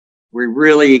We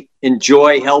really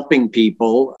enjoy helping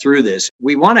people through this.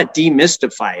 We want to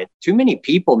demystify it. Too many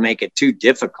people make it too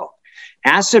difficult.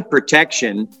 Asset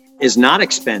protection is not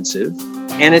expensive,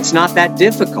 and it's not that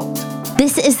difficult.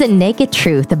 This is the naked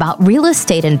truth about real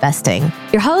estate investing.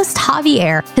 Your host,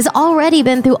 Javier, has already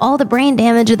been through all the brain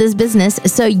damage of this business,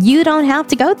 so you don't have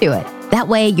to go through it. That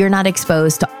way, you're not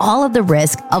exposed to all of the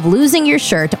risk of losing your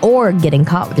shirt or getting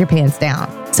caught with your pants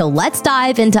down. So let's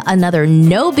dive into another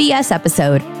no BS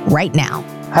episode right now.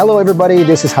 Hello, everybody.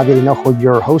 This is Javier Hinojo,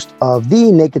 your host of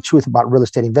The Naked Truth About Real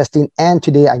Estate Investing. And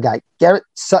today I got Garrett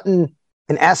Sutton,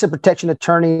 an asset protection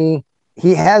attorney.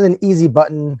 He has an easy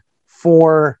button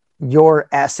for your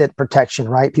asset protection,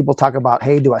 right? People talk about,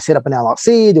 hey, do I set up an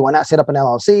LLC? Do I not set up an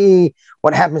LLC?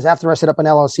 What happens after I set up an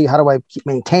LLC? How do I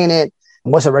maintain it?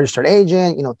 And what's a registered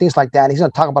agent? You know, things like that. And he's going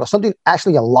to talk about something,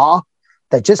 actually a law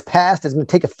that just passed that's going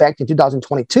to take effect in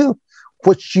 2022,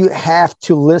 which you have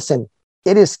to listen.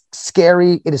 It is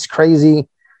scary. It is crazy.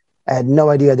 I had no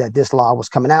idea that this law was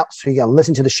coming out. So you got to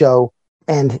listen to the show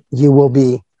and you will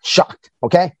be shocked.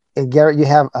 Okay. And Garrett, you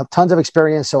have tons of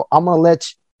experience. So I'm going to let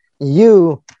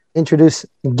you introduce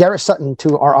Garrett Sutton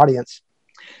to our audience.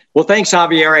 Well, thanks,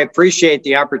 Javier. I appreciate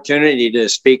the opportunity to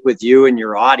speak with you and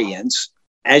your audience.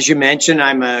 As you mentioned,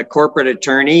 I'm a corporate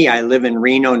attorney. I live in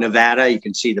Reno, Nevada. You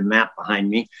can see the map behind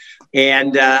me.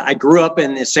 And I grew up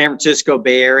in the San Francisco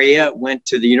Bay Area, went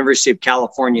to the University of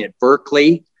California at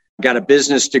Berkeley, got a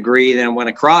business degree, then went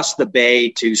across the Bay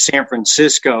to San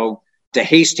Francisco to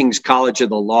Hastings College of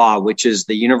the Law, which is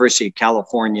the University of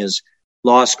California's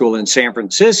law school in San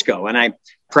Francisco. And I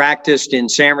practiced in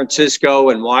San Francisco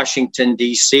and Washington,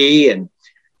 D.C. And,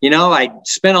 you know, I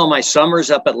spent all my summers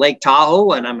up at Lake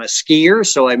Tahoe, and I'm a skier.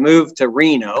 So I moved to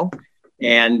Reno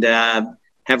and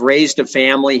have raised a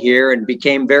family here and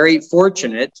became very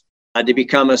fortunate to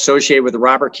become associated with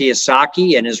Robert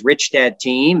Kiyosaki and his Rich Dad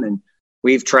team. And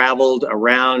we've traveled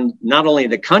around not only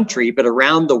the country, but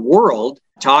around the world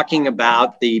talking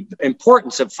about the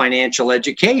importance of financial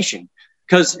education.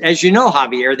 Because as you know,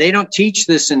 Javier, they don't teach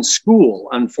this in school,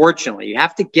 unfortunately. You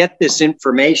have to get this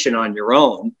information on your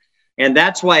own. And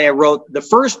that's why I wrote the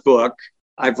first book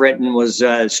I've written was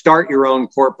Start Your Own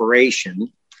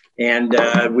Corporation. And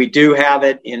we do have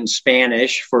it in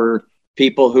Spanish for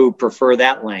people who prefer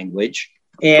that language.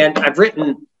 And I've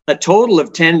written a total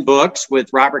of 10 books with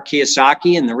Robert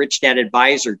Kiyosaki and the Rich Dad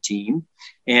Advisor team.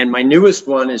 And my newest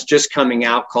one is just coming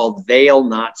out called Fail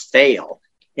Not Fail.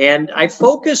 And I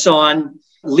focus on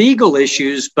legal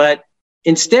issues, but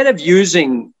instead of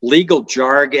using legal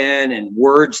jargon and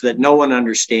words that no one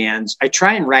understands, I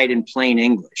try and write in plain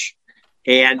English.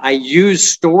 And I use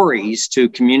stories to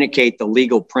communicate the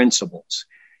legal principles.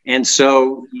 And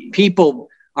so people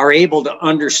are able to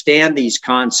understand these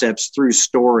concepts through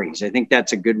stories. I think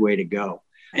that's a good way to go.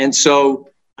 And so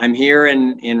I'm here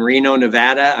in Reno,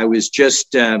 Nevada. I was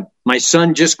just, my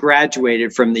son just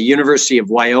graduated from the University of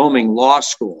Wyoming Law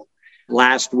School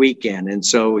last weekend. And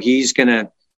so he's going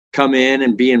to come in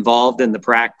and be involved in the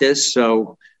practice.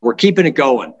 So we're keeping it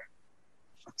going.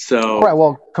 So, all right.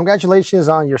 Well, congratulations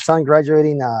on your son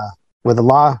graduating with a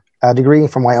law degree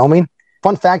from Wyoming.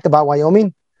 Fun fact about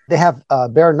Wyoming, they have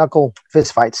bare knuckle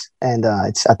fist fights, and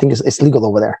I think it's legal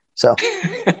over there. So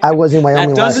I was in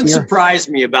Wyoming last year. That doesn't surprise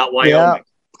me about Wyoming. Yeah,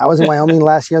 I was in Wyoming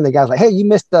last year, and the guy's like, hey, you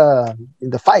missed the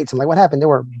fights. I'm like, what happened? They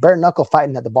were bare knuckle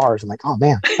fighting at the bars. I'm like, oh,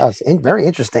 man, that was very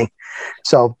interesting.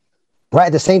 So right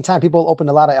at the same time, people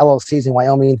opened a lot of LLCs in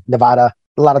Wyoming, Nevada,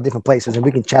 a lot of different places, and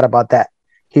we can chat about that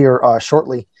here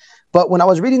shortly. But when I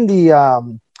was reading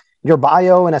your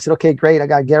bio, and I said, okay, great, I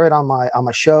got Garrett on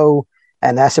my show,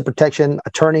 an asset protection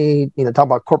attorney, you know, talk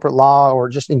about corporate law or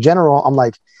just in general, I'm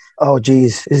like, oh,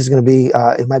 geez, this is going to be,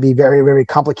 it might be very, very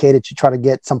complicated to try to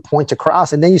get some points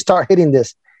across. And then you start hitting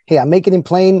this, hey, I make it in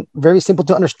plain, very simple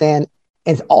to understand,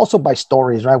 and also by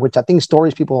stories, right? Which I think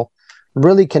stories people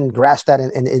really can grasp that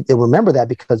and remember that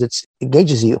because it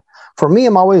engages you. For me,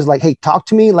 I'm always like, hey, talk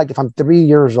to me like if I'm 3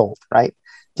 years old, right?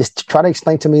 Just try to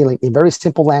explain to me like in very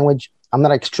simple language. I'm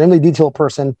not an extremely detailed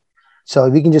person. So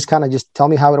if you can just kind of just tell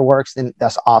me how it works, then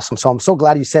that's awesome. So I'm so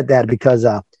glad you said that because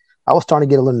I was starting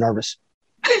to get a little nervous.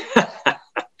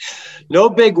 No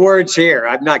big words here.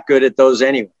 I'm not good at those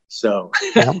anyway. So,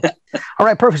 yeah. All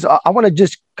right, perfect. So I want to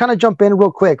just kind of jump in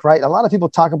real quick, right? A lot of people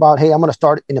talk about, hey, I'm going to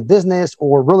start in a business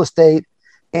or real estate.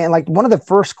 And like one of the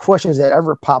first questions that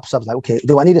ever pops up is like, okay,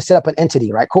 do I need to set up an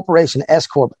entity, right? Corporation, S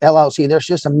Corp, LLC. There's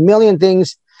just a million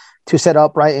things to set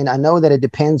up, right? And I know that it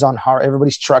depends on how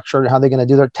everybody's structured, how they're going to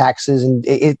do their taxes. And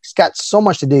it's got so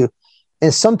much to do.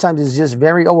 And sometimes it's just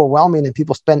very overwhelming and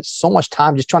people spend so much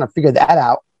time just trying to figure that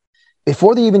out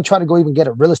before they even try to go even get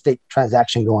a real estate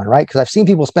transaction going, right? Because I've seen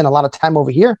people spend a lot of time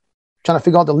over here trying to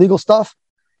figure out the legal stuff.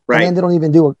 Right. And then they don't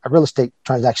even do a real estate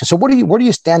transaction. So where do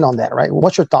you stand on that, right?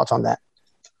 What's your thoughts on that?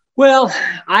 Well,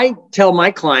 I tell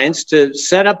my clients to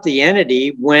set up the entity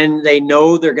when they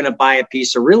know they're going to buy a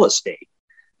piece of real estate,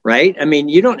 right? I mean,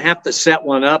 you don't have to set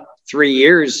one up 3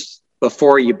 years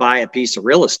before you buy a piece of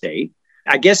real estate.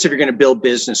 I guess if you're going to build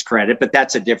business credit, but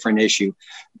that's a different issue.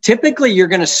 Typically, you're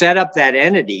going to set up that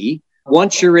entity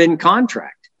once you're in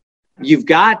contract. You've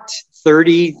got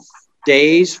 30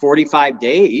 days, 45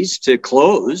 days to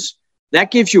close.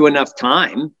 That gives you enough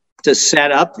time to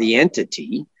set up the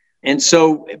entity. And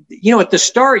so, at the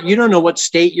start, you don't know what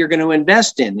state you're going to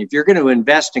invest in. If you're going to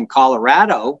invest in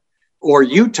Colorado or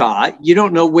Utah, you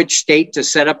don't know which state to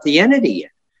set up the entity in.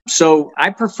 So I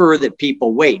prefer that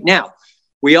people wait. Now,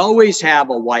 we always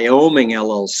have a Wyoming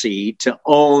LLC to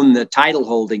own the title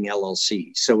holding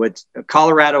LLC. So it's a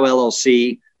Colorado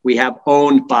LLC we have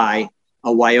owned by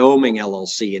a Wyoming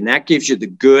LLC, and that gives you the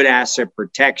good asset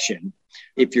protection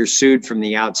if you're sued from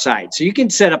the outside. So you can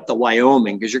set up the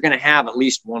Wyoming because you're going to have at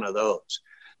least one of those.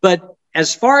 But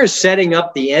as far as setting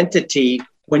up the entity,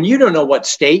 when you don't know what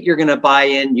state you're going to buy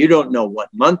in, you don't know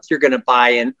what month you're going to buy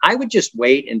in, I would just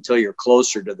wait until you're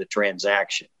closer to the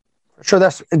transaction. Sure,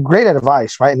 that's great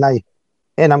advice, right?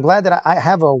 And I'm glad that I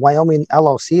have a Wyoming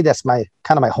LLC. That's my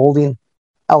holding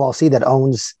LLC that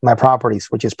owns my properties,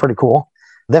 which is pretty cool.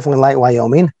 Definitely like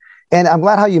Wyoming. And I'm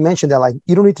glad how you mentioned that, like,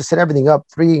 you don't need to set everything up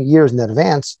 3 years in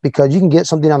advance because you can get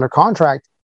something under contract,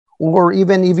 or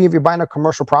even if you're buying a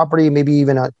commercial property, maybe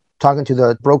even talking to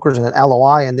the brokers and an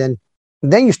LOI, and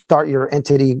then you start your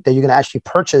entity that you're going to actually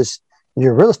purchase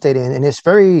your real estate in. And it's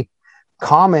very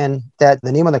common that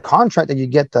the name of the contract that you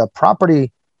get the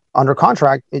property under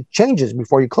contract, it changes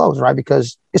before you close, right?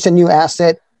 Because it's a new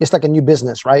asset. It's like a new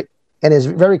business, right? And it's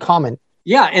very common.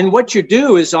 Yeah. And what you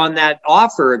do is on that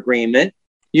offer agreement,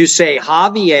 you say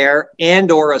Javier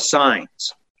and or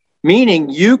assigns,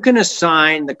 meaning you can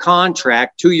assign the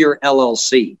contract to your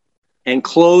LLC and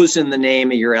close in the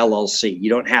name of your LLC.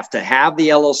 You don't have to have the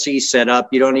LLC set up.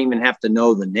 You don't even have to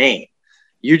know the name.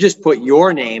 You just put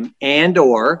your name and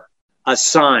or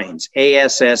assigns,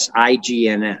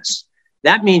 ASSIGNS.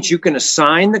 That means you can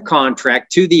assign the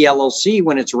contract to the LLC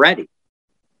when it's ready.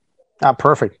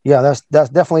 Perfect. Yeah, that's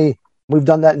definitely, we've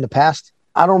done that in the past.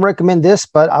 I don't recommend this,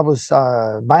 but I was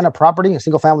buying a property, a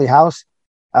single family house.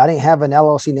 I didn't have an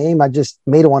LLC name. I just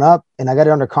made one up and I got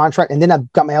it under contract. And then I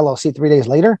got my LLC 3 days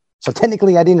later. So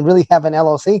technically I didn't really have an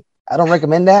LLC. I don't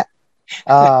recommend that.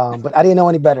 But I didn't know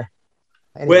any better.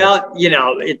 Anyway. Well,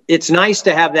 it's nice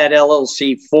to have that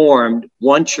LLC formed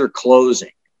once you're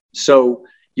closing. So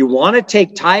you want to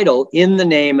take title in the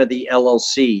name of the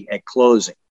LLC at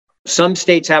closing. Some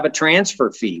states have a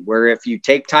transfer fee where if you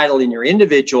take title in your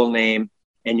individual name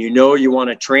and you want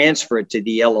to transfer it to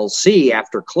the LLC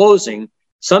after closing,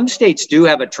 some states do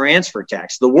have a transfer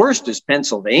tax. The worst is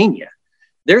Pennsylvania.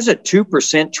 There's a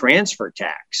 2% transfer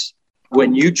tax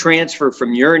when you transfer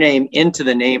from your name into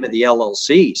the name of the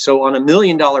LLC. So on $1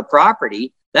 million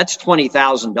property, that's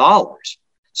 $20,000.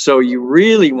 So you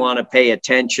really want to pay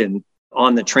attention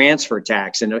on the transfer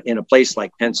tax in a place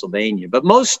like Pennsylvania. But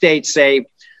most states say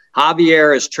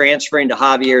Javier is transferring to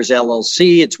Javier's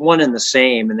LLC. It's one and the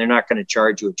same, and they're not going to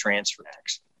charge you a transfer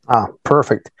tax.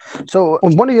 Perfect. So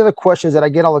one of the other questions that I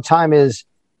get all the time is,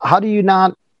 how do you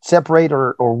not separate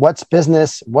or what's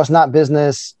business, what's not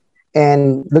business?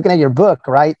 And looking at your book,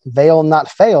 right? Veil, not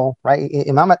fail, right?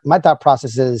 In my thought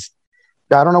process is,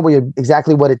 I don't know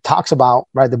exactly what it talks about,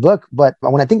 right? The book, but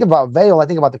when I think about veil, I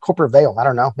think about the corporate veil. I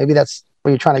don't know. Maybe that's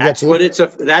what you're trying to get to.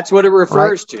 That's what it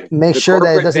refers to. Make sure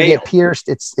that it doesn't get pierced.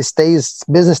 It stays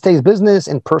business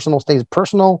and personal stays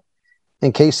personal.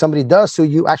 In case somebody does sue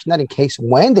you, actually not in case,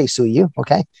 when they sue you,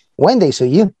 okay? When they sue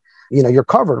you, you're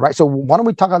covered, right? So why don't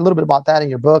we talk a little bit about that in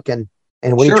your book and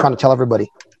what are you trying to tell everybody?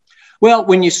 Well,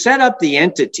 when you set up the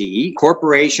entity,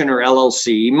 corporation or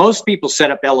LLC, most people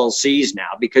set up LLCs now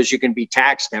because you can be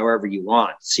taxed however you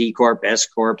want, C Corp, S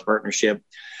Corp, partnership.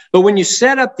 But when you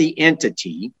set up the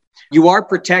entity, you are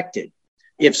protected.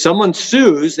 If someone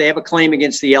sues, they have a claim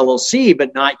against the LLC,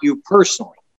 but not you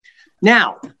personally.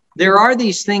 Now, there are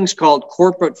these things called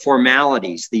corporate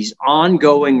formalities, these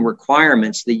ongoing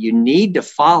requirements that you need to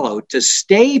follow to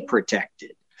stay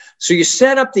protected. So you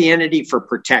set up the entity for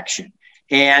protection.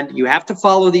 And you have to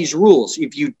follow these rules.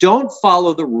 If you don't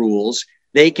follow the rules,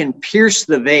 they can pierce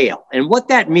the veil. And what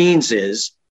that means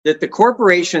is that the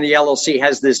corporation, the LLC,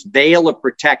 has this veil of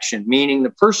protection, meaning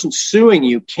the person suing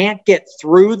you can't get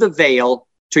through the veil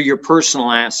to your personal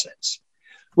assets.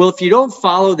 Well, if you don't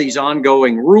follow these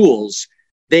ongoing rules,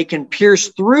 they can pierce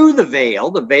through the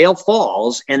veil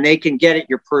falls, and they can get at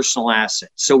your personal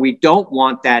assets. So we don't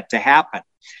want that to happen.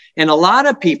 And a lot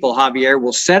of people, Javier,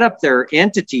 will set up their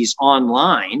entities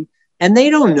online and they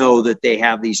don't know that they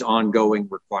have these ongoing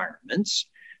requirements.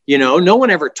 You know, no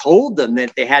one ever told them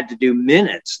that they had to do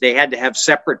minutes. They had to have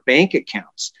separate bank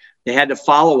accounts. They had to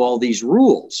follow all these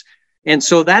rules. And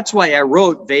so that's why I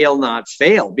wrote Fail Not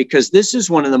Fail, because this is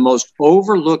one of the most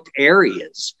overlooked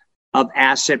areas of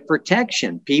asset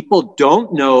protection. People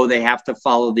don't know they have to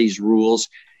follow these rules,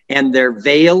 and their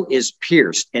veil is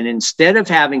pierced. And instead of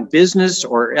having business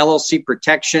or LLC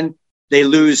protection, they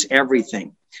lose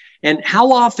everything. And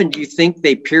how often do you think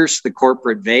they pierce the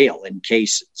corporate veil in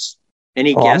cases?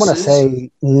 Any guesses? I'm going to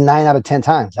say 9 out of 10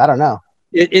 times. I don't know.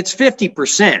 It's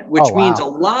 50%, which means a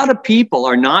lot of people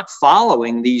are not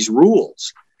following these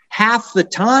rules. Half the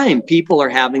time, people are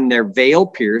having their veil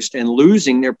pierced and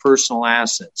losing their personal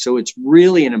assets. So it's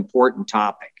really an important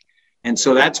topic. And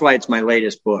so that's why it's my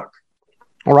latest book.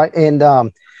 All right. And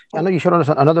I know you showed us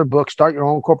another book, Start Your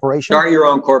Own Corporation. Start Your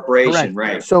Own Corporation,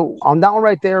 right. So on that one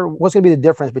right there, what's going to be the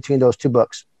difference between those two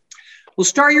books? Well,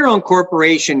 Start Your Own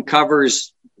Corporation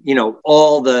covers, you know,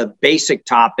 all the basic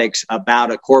topics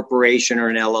about a corporation or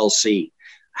an LLC,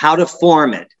 how to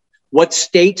form it, what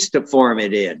states to form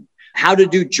it in, how to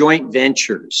do joint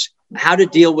ventures, how to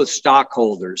deal with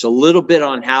stockholders, a little bit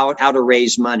on how to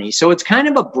raise money. So it's kind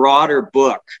of a broader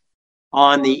book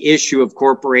on the issue of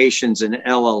corporations and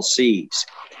LLCs.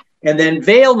 And then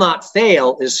Fail Not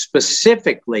Fail is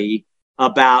specifically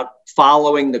about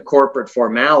following the corporate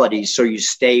formalities so you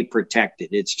stay protected.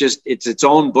 It's its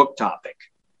own book topic.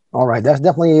 All right. That's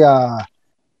definitely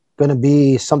going to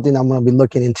be something I'm going to be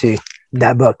looking into,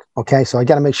 that book. Okay. So I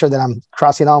got to make sure that I'm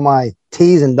crossing all my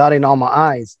T's and dotting all my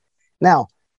I's. Now,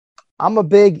 I'm a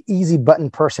big easy button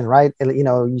person, right? And, you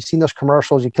know, you've seen those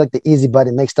commercials, you click the easy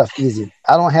button, make stuff easy.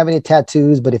 I don't have any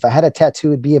tattoos, but if I had a tattoo,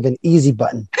 it'd be of an easy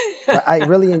button. I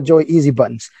really enjoy easy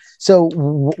buttons. So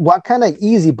what kind of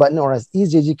easy button, or as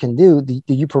easy as you can do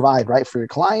you provide, right? For your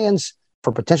clients,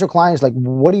 for potential clients? Like,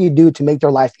 what do you do to make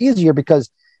their life easier? Because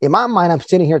in my mind, I'm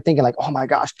sitting here thinking like, oh my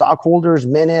gosh, stockholders,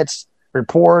 minutes,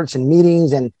 reports, and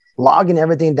meetings, and logging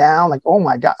everything down. Like, oh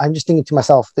my God, I'm just thinking to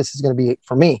myself, this is going to be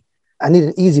for me. I need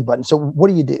an easy button. So what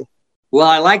do you do? Well,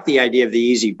 I like the idea of the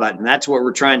easy button. That's what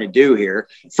we're trying to do here.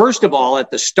 First of all,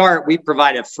 at the start, we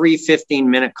provide a free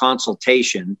 15-minute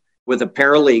consultation with a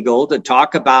paralegal to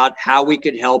talk about how we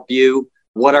could help you,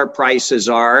 what our prices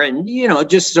are, and, you know,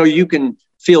 just so you can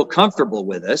feel comfortable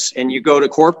with us. And you go to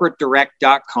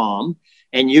corporatedirect.com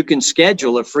and you can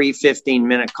schedule a free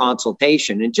 15-minute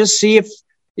consultation and just see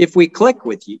if we click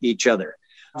with each other.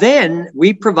 Then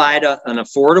we provide an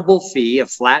affordable fee, a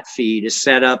flat fee, to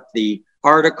set up the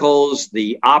articles,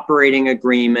 the operating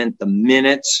agreement, the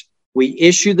minutes. We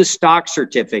issue the stock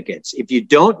certificates. If you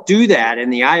don't do that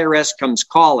and the IRS comes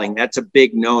calling, that's a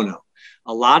big no-no.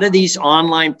 A lot of these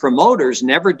online promoters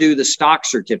never do the stock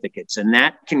certificates, and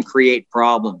that can create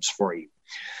problems for you.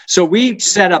 So we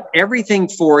set up everything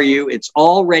for you. It's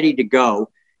all ready to go.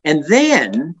 And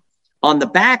then on the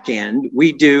back end,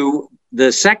 we do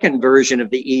the second version of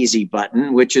the easy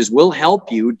button, which is we'll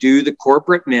help you do the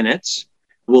corporate minutes.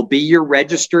 We'll be your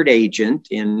registered agent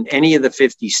in any of the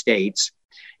 50 states.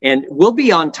 And we'll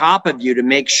be on top of you to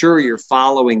make sure you're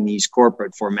following these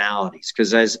corporate formalities,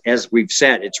 because as we've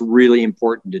said, it's really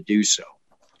important to do so.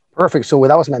 Perfect. So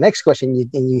that was my next question.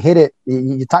 You hit it.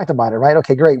 You talked about it, right?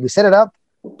 Okay, great. We set it up,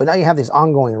 but now you have this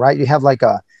ongoing, right? You have like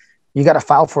you got to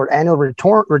file for an annual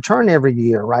return every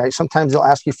year, right? Sometimes they'll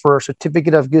ask you for a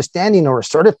certificate of good standing or a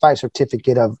certified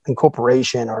certificate of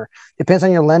incorporation, or depends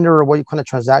on your lender or what kind of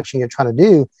transaction you're trying to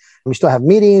do. And you still have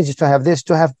meetings, you still have this,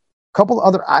 still have a couple of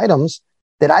other items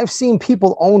that I've seen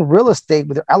people own real estate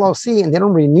with their LLC and they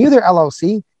don't renew their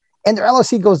LLC, and their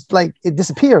LLC goes like, it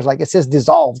disappears. Like it says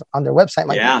dissolved on their website.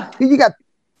 Like, yeah. You got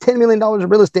 $10 million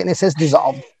of real estate and it says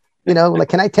dissolved. You know, like,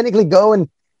 can I technically go and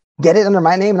get it under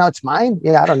my name? Now it's mine.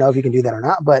 Yeah, I don't know if you can do that or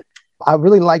not, but I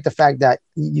really like the fact that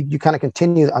you kind of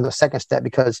continue on the second step,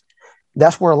 because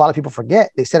that's where a lot of people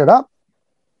forget. They set it up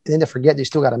and then they forget they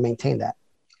still got to maintain that.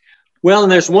 Well,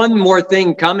 and there's one more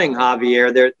thing coming,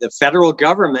 Javier. The federal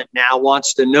government now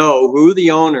wants to know who the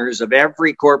owners of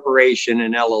every corporation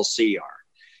and LLC are.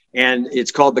 And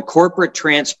it's called the Corporate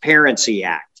Transparency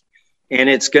Act. And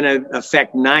it's going to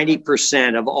affect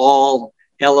 90% of all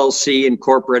LLC and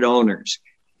corporate owners.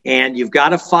 And you've got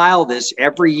to file this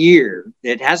every year.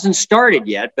 It hasn't started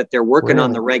yet, but they're working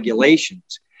on the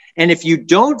regulations. And if you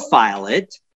don't file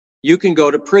it, you can go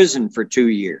to prison for 2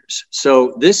 years.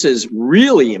 So this is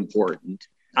really important.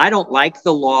 I don't like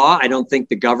the law. I don't think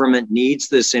the government needs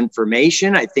this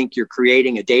information. I think you're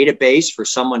creating a database for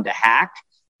someone to hack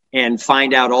and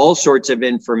find out all sorts of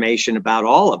information about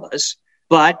all of us.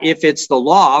 But if it's the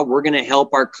law, we're going to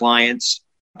help our clients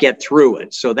get through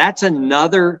it. So that's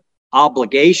another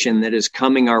obligation that is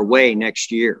coming our way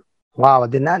next year. Wow, I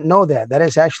did not know that. That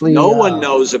is actually no one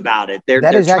knows about it. They're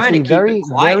is trying actually to keep very, it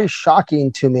quiet. very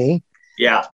shocking to me.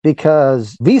 Yeah,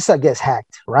 because Visa gets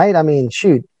hacked, right? I mean,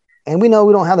 shoot, and we know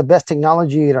we don't have the best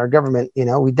technology in our government. You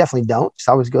know, we definitely don't. It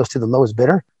always goes to the lowest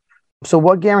bidder. So,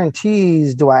 what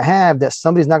guarantees do I have that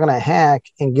somebody's not going to hack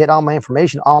and get all my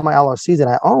information, all my LLCs that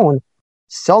I own,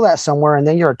 sell that somewhere, and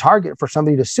then you're a target for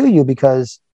somebody to sue you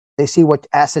because they see what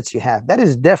assets you have? That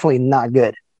is definitely not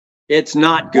good. It's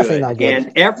not good. Not good.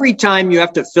 And every time you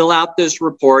have to fill out this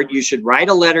report, you should write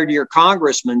a letter to your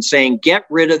congressman saying, get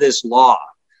rid of this law.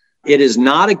 It is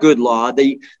not a good law.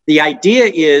 The idea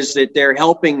is that they're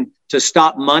helping to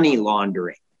stop money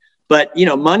laundering. But, you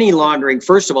know, money laundering,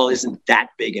 first of all, isn't that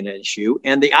big an issue.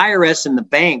 And the IRS and the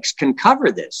banks can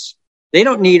cover this. They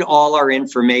don't need all our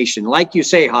information. Like you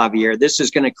say, Javier, this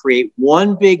is going to create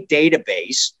one big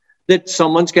database that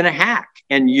someone's going to hack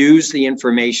and use the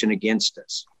information against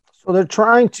us. So they're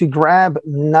trying to grab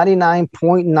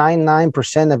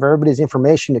 99.99% of everybody's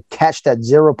information to catch that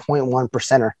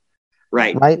 0.1%er.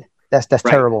 Right. Right? That's right.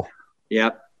 Terrible.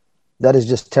 Yep. That is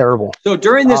just terrible. So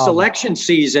during this election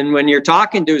season, when you're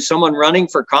talking to someone running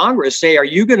for Congress, say, are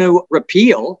you going to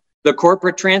repeal the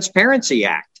Corporate Transparency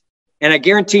Act? And I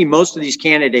guarantee most of these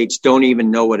candidates don't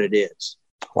even know what it is.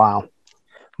 Wow.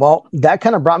 Well, that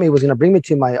kind of was going to bring me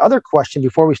to my other question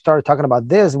before we started talking about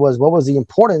this was, what was the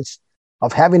importance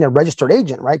of having a registered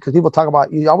agent, right? Because people talk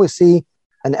about, you always see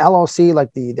an LLC,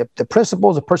 like the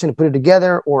principals, the person who put it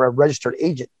together, or a registered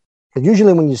agent. Because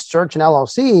usually when you search an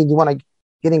LLC, you want to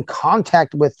get in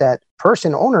contact with that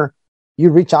person, owner, you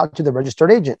reach out to the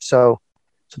registered agent. So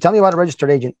tell me about a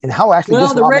registered agent and how actually.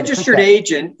 Well, the registered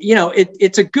agent, you know,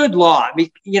 it's a good law. I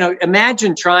mean, you know,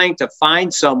 imagine trying to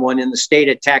find someone in the state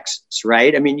of Texas,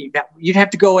 right? I mean, you'd have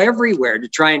to go everywhere to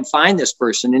try and find this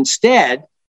person. Instead,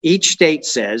 each state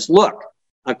says, look,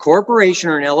 a corporation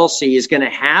or an LLC is going to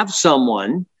have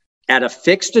someone at a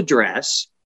fixed address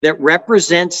that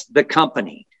represents the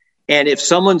company. And if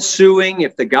someone's suing,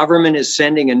 if the government is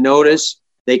sending a notice,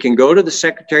 they can go to the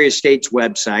Secretary of State's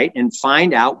website and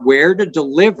find out where to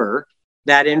deliver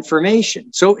that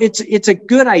information. So it's a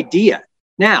good idea.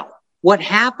 Now, what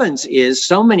happens is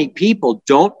so many people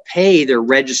don't pay their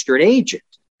registered agent,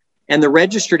 and the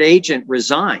registered agent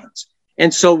resigns.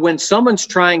 And so when someone's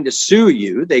trying to sue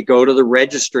you, they go to the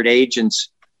registered agent's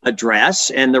address,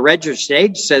 and the registered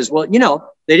agent says, well, you know,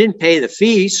 they didn't pay the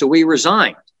fee, so we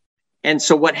resigned. And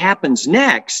so what happens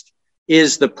next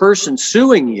is the person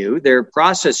suing you, their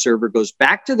process server, goes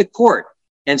back to the court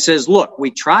and says, look, we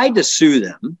tried to sue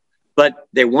them, but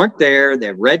they weren't there.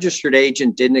 Their registered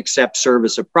agent didn't accept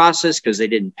service of process because they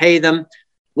didn't pay them.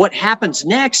 What happens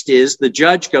next is the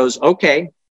judge goes, okay,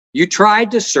 you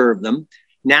tried to serve them.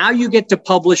 Now you get to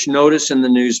publish notice in the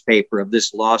newspaper of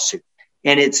this lawsuit.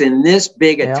 And it's in this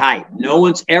big a type. No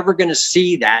one's ever going to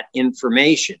see that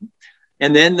information.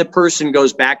 And then the person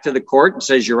goes back to the court and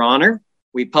says, Your Honor,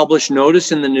 we published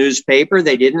notice in the newspaper.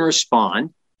 They didn't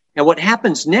respond. And what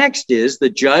happens next is the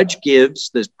judge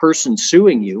gives the person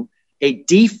suing you a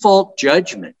default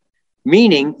judgment,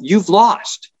 meaning you've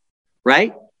lost,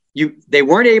 right? They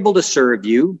weren't able to serve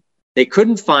you. They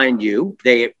couldn't find you.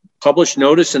 They published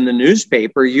notice in the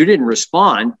newspaper. You didn't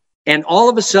respond. And all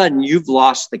of a sudden, you've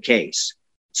lost the case.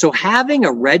 So having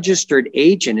a registered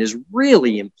agent is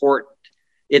really important.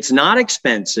 It's not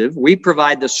expensive. We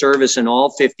provide the service in all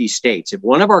 50 states. If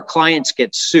one of our clients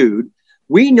gets sued,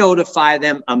 we notify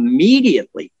them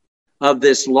immediately of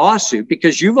this lawsuit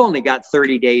because you've only got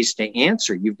 30 days to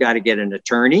answer. You've got to get an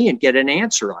attorney and get an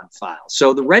answer on file.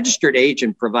 So the registered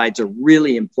agent provides a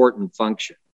really important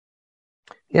function.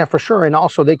 Yeah, for sure. And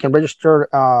also they can register.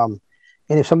 And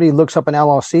if somebody looks up an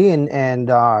LLC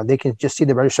and they can just see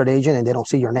the registered agent and they don't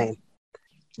see your name.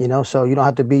 You know, so you don't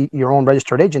have to be your own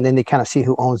registered agent. Then they kind of see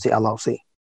who owns the LLC.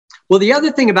 Well, the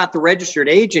other thing about the registered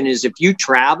agent is if you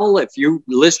travel, if you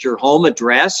list your home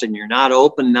address and you're not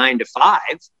open 9 to 5,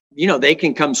 you know, they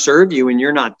can come serve you and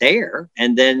you're not there.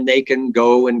 And then they can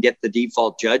go and get the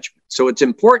default judgment. So it's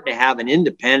important to have an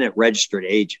independent registered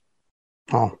agent.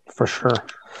 Oh, for sure.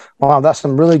 Wow, that's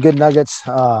some really good nuggets.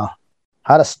 How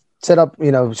to set up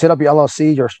your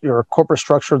LLC, your corporate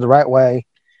structure the right way.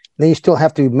 Then you still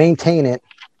have to maintain it.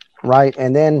 Right.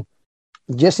 And then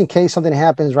just in case something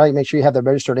happens, right, make sure you have the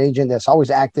registered agent that's always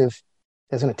active.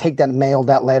 That's going to take that mail,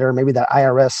 that letter, maybe that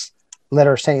IRS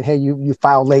letter saying, hey, you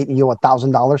filed late and you owe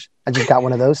 $1,000. I just got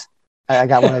one of those. I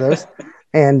got one of those.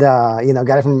 And,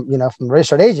 got it from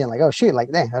registered agent. Like, oh, shoot,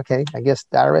 like, dang, okay, I guess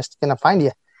the IRS is going to find you.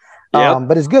 Yep.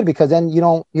 But it's good because then you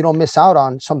don't miss out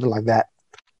on something like that.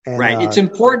 And, right. It's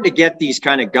important to get these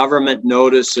kind of government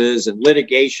notices and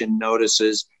litigation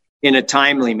notices in a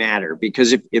timely manner,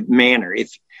 because if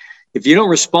you don't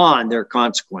respond, there are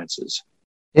consequences.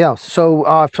 Yeah.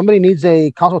 So if somebody needs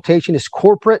a consultation, it's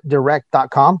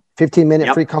corporatedirect.com,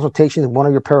 15-minute free consultation with one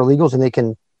of your paralegals, and they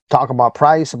can talk about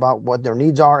price, about what their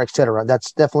needs are, etc.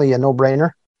 That's definitely a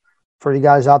no-brainer for you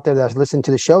guys out there that's listening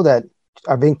to the show that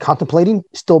are being contemplating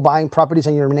still buying properties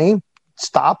in your name.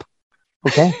 Stop.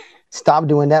 Okay. Stop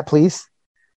doing that, please.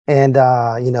 And,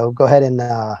 go ahead and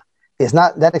it's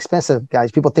not that expensive,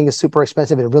 guys. People think it's super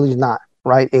expensive. It really is not,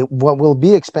 right? What will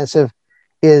be expensive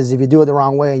is if you do it the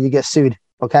wrong way and you get sued.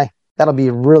 Okay. That'll be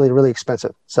really, really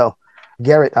expensive. So,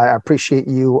 Garrett, I appreciate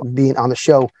you being on the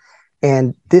show.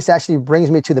 And this actually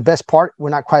brings me to the best part. We're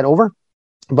not quite over,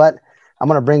 but I'm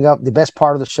going to bring up the best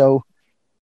part of the show.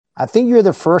 I think you're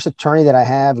the first attorney that I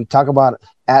have. We talk about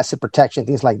asset protection,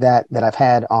 things like that I've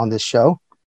had on this show.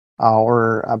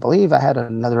 Or I believe I had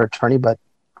another attorney, but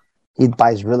he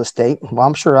buys real estate. Well,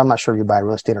 I'm not sure if you buy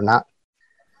real estate or not.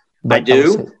 But I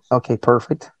do. Okay,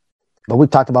 perfect. But we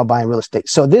talked about buying real estate.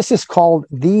 So this is called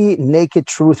the Naked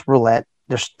Truth Roulette.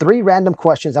 There's 3 random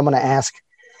questions I'm going to ask.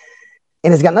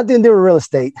 And it's got nothing to do with real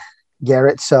estate,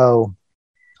 Garrett. So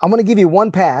I'm going to give you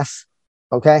one pass.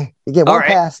 Okay. You get one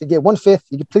pass. You get 1/5.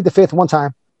 You complete the 5th one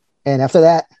time. And after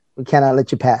that, we cannot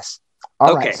let you pass.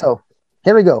 All right. So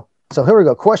here we go.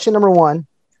 Question number 1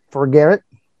 for Garrett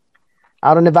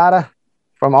out of Nevada,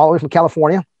 all the way from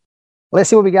California. Let's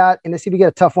see what we got. And let's see if we get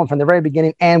a tough one from the very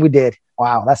beginning. And we did.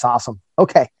 Wow. That's awesome.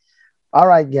 Okay. All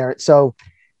right, Garrett. So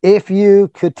if you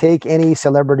could take any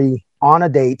celebrity on a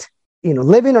date,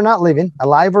 living or not living,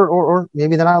 alive or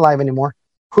maybe they're not alive anymore,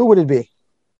 who would it be?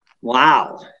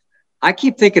 Wow. I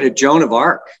keep thinking of Joan of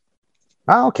Arc.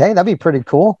 Oh, okay. That'd be pretty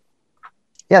cool.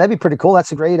 Yeah, that'd be pretty cool.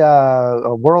 That's a great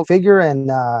a world figure. And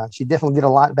she definitely did a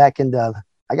lot back in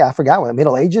I forgot what,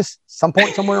 Middle Ages, some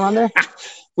point somewhere around there.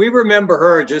 We remember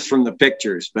her just from the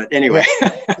pictures, but anyway.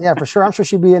 Yeah, for sure. I'm sure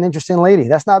she'd be an interesting lady.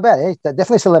 That's not bad. Hey,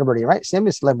 definitely a celebrity, right?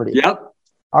 Semi-celebrity. Yep.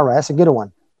 All right. That's a good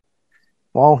one.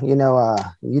 Well,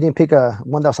 you didn't pick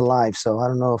one that's alive, so I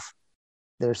don't know if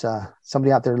there's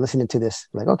somebody out there listening to this.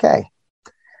 Like, okay.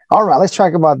 All right, let's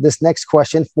talk about this next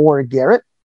question for Garrett.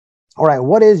 All right,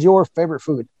 what is your favorite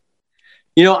food?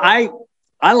 I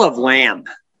love lamb.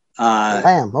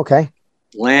 Lamb, okay.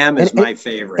 Lamb is my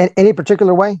favorite. Any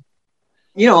particular way?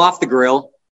 Off the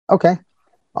grill. Okay,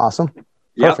 awesome.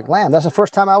 Perfect. Yep. Lamb. That's the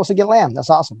first time I was to get lamb. That's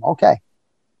awesome. Okay.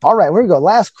 All right, here we go.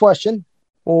 Last question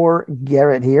for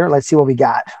Garrett here. Let's see what we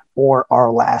got for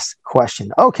our last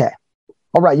question. Okay.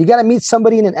 All right, you got to meet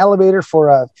somebody in an elevator for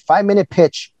a 5-minute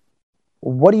pitch.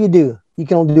 What do? You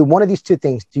can only do one of these 2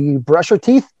 things. Do you brush your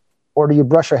teeth or do you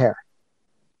brush your hair?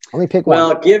 Only pick one.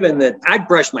 Well, given that I'd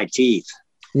brush my teeth.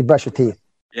 You brush your teeth.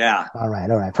 Yeah. All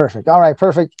right. Perfect. All right.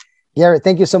 Perfect. Garrett,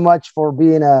 thank you so much for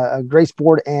being a great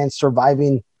sport and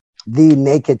surviving the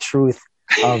naked truth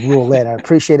of roulette. I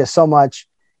appreciate it so much.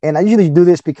 And I usually do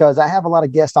this because I have a lot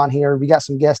of guests on here. We got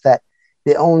some guests that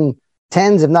they own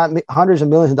tens, if not hundreds of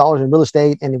millions of dollars in real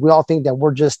estate. And we all think that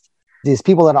we're just these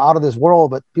people that are out of this world,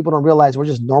 but people don't realize we're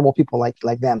just normal people like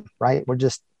them, right?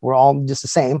 We're all just the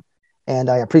same. And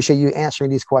I appreciate you answering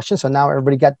these questions. So now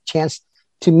everybody got a chance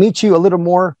to meet you a little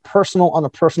more personal on a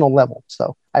personal level.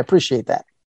 So I appreciate that.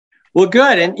 Well,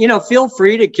 good. And, feel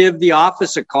free to give the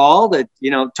office a call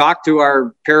talk to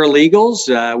our paralegals.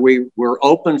 We're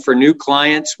open for new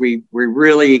clients. We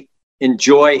really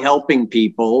enjoy helping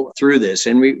people through this.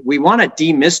 And we want to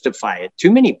demystify it.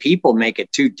 Too many people make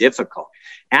it too difficult.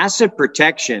 Asset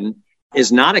protection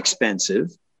is not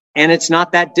expensive and it's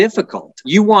not that difficult.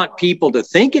 You want people to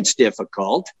think it's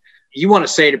difficult. You want to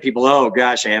say to people, oh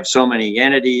gosh, I have so many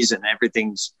entities and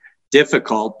everything's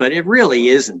difficult, but it really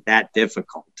isn't that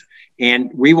difficult.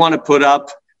 And we want to put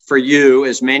up for you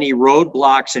as many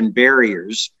roadblocks and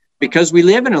barriers because we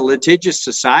live in a litigious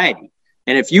society.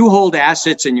 And if you hold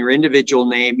assets in your individual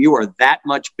name, you are that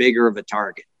much bigger of a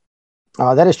target.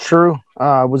 That is true.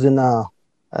 I was in, I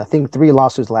think 3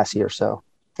 lawsuits last year. So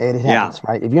it happens,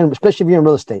 right? Especially if you're in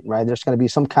real estate, right? There's going to be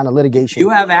some kind of litigation. You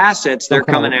have assets, they're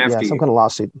coming after you. Some kind of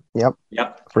lawsuit. Yep.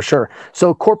 Yep. For sure.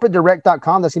 So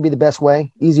corporatedirect.com, that's going to be the best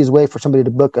way, easiest way for somebody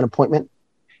to book an appointment.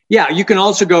 Yeah, you can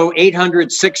also go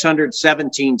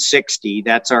 800-600-1760.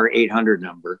 That's our 800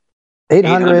 number.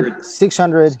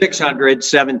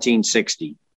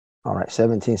 800-600-1760. All right,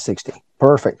 1760.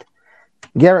 Perfect.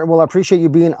 Garrett, well, I appreciate you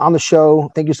being on the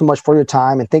show. Thank you so much for your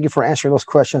time, and thank you for answering those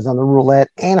questions on the roulette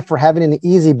and for having an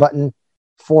easy button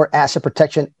for asset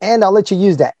protection. And I'll let you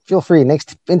use that. Feel free.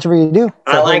 Next interview you do.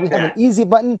 I like that. Have an easy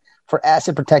button for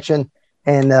asset protection,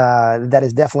 and that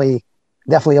is definitely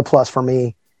a plus for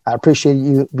me. I appreciate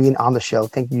you being on the show.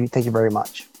 Thank you very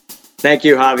much. Thank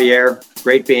you, Javier.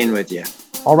 Great being with you.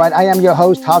 All right, I am your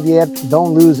host, Javier.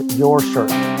 Don't lose your shirt.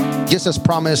 Just as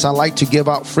promised, I like to give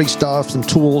out free stuff, some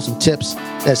tools and tips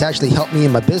that's actually helped me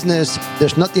in my business.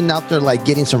 There's nothing out there like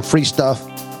getting some free stuff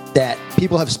that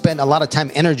people have spent a lot of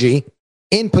time, energy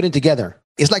in putting together.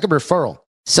 It's like a referral.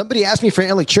 Somebody asked me for an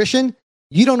electrician.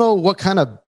 You don't know what kind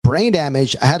of brain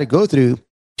damage I had to go through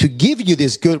to give you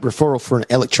this good referral for an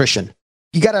electrician.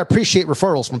 You got to appreciate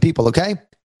referrals from people, okay?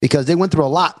 Because they went through a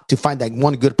lot to find that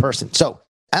one good person. So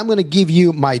I'm going to give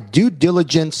you my due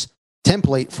diligence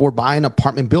template for buying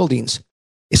apartment buildings.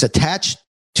 It's attached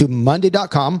to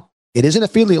Monday.com. It is an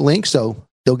affiliate link, so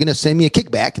they're going to send me a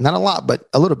kickback. Not a lot, but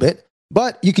a little bit.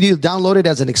 But you can either download it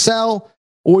as an Excel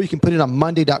or you can put it on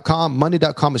Monday.com.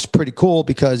 Monday.com is pretty cool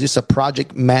because it's a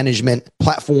project management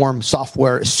platform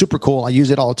software. It's super cool. I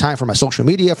use it all the time for my social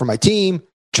media, for my team,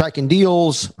 tracking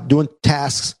deals, doing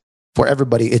tasks for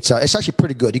everybody. It's actually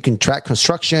pretty good. You can track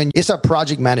construction. It's a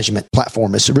project management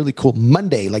platform. It's really cool.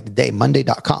 Monday, like the day,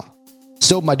 Monday.com.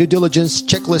 So my due diligence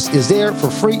checklist is there for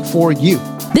free for you.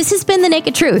 This has been The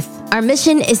Naked Truth. Our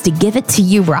mission is to give it to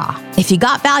you raw. If you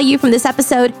got value from this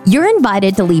episode, you're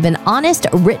invited to leave an honest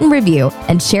written review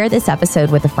and share this episode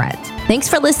with a friend. Thanks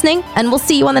for listening, and we'll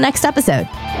see you on the next episode.